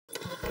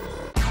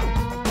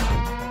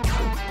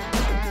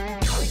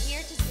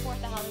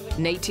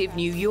Native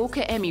New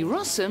Yorker Emmy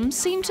Rossum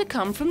seemed to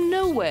come from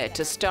nowhere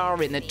to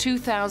star in the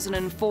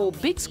 2004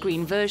 big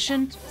screen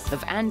version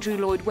of Andrew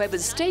Lloyd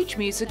Webber's stage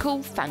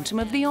musical Phantom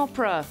of the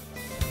Opera.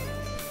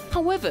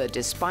 However,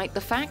 despite the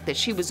fact that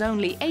she was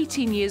only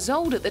 18 years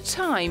old at the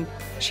time,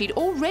 she'd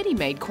already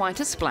made quite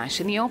a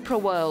splash in the opera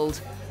world.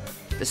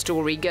 The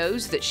story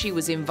goes that she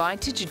was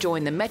invited to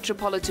join the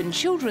Metropolitan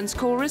Children's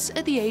Chorus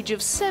at the age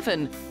of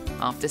 7,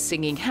 after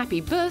singing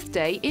Happy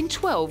Birthday in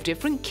 12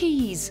 different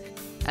keys.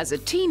 As a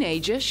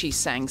teenager, she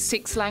sang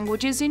 6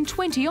 languages in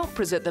 20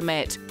 operas at the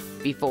Met,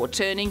 before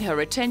turning her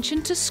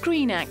attention to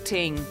screen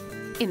acting.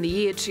 In the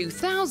year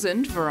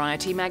 2000,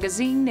 Variety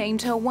magazine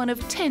named her one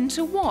of 10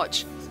 to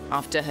watch,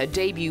 after her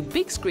debut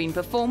big screen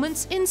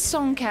performance in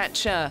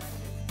Songcatcher.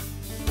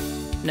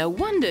 No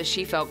wonder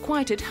she felt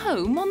quite at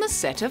home on the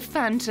set of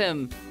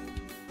Phantom.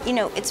 You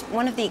know, it's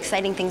one of the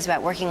exciting things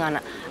about working on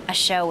a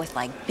show with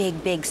like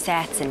big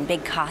sets and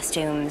big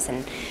costumes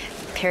and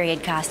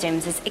period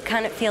costumes is it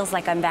kind of feels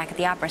like I'm back at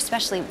the opera,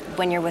 especially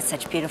when you're with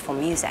such beautiful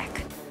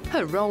music.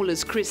 Her role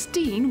as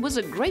Christine was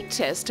a great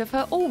test of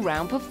her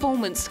all-round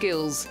performance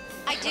skills.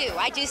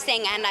 I do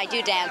sing and I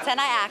do dance and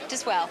I act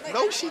as well.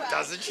 No, she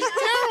doesn't. She's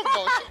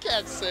terrible. She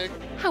can't sing.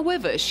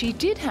 However, she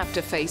did have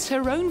to face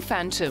her own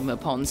phantom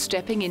upon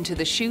stepping into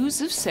the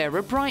shoes of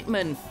Sarah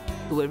Brightman,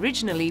 who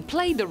originally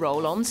played the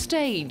role on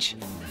stage.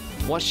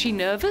 Was she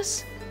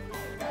nervous?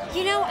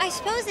 You know, I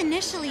suppose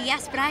initially,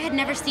 yes, but I had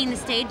never seen the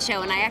stage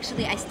show, and I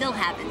still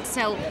haven't.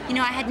 So, you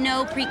know, I had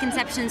no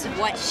preconceptions of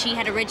what she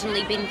had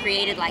originally been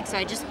created like, so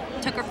I just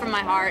took her from my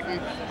heart and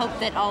hoped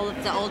that all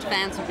of the old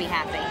fans would be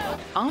happy.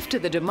 After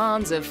the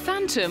demands of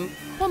Phantom,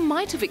 one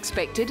might have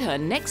expected her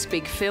next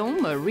big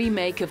film, a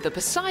remake of the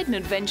Poseidon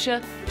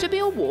Adventure, to be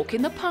a walk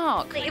in the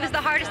park. It was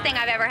the hardest thing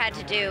I've ever had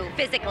to do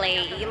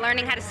physically,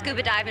 learning how to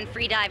scuba dive and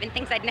free dive and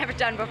things I'd never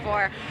done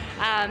before.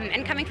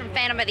 And coming from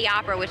Phantom of the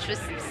Opera, which was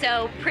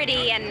so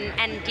pretty and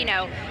you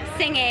know,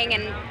 singing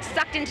and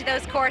sucked into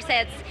those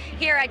corsets,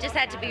 here I just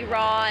had to be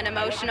raw and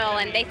emotional,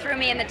 and they threw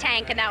me in the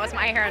tank, and that was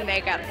my hair and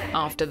makeup.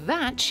 After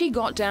that, she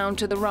got down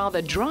to the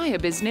rather drier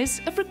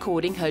business of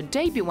recording her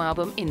debut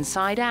album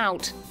Inside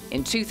Out.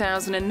 In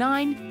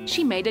 2009,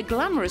 she made a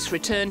glamorous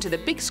return to the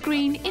big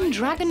screen in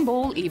Dragon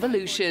Ball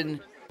Evolution.